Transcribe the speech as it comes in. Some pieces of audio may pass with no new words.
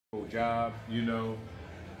job, you know,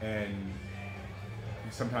 and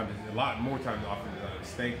sometimes a lot more times often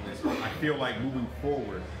it's thankless. But I feel like moving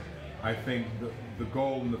forward, I think the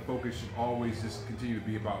goal and the focus should always just continue to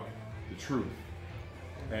be about the truth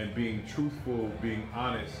and being truthful, being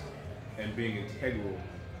honest, and being integral.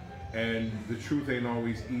 And the truth ain't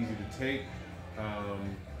always easy to take.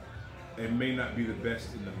 It may not be the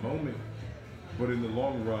best in the moment, but in the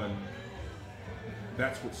long run,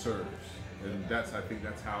 that's what serves. And I think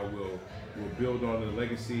that's how we'll build on the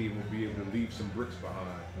legacy, and we'll be able to leave some bricks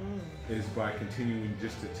behind, is by continuing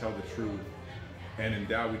just to tell the truth and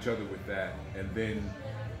endow each other with that, and then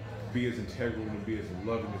be as integral and be as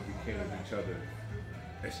loving as we can with each other.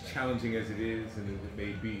 As challenging as it is and as it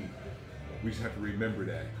may be, we just have to remember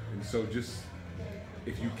that. And so just,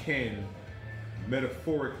 if you can,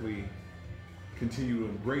 metaphorically continue to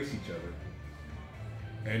embrace each other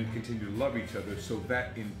and continue to love each other, so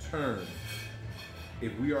that in turn,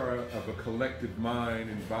 if we are of a collective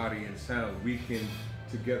mind and body and sound, we can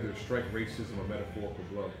together strike racism a metaphorical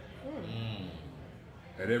blow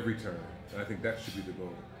at every turn. And I think that should be the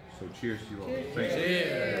goal. So cheers to you all.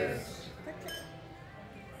 Cheers.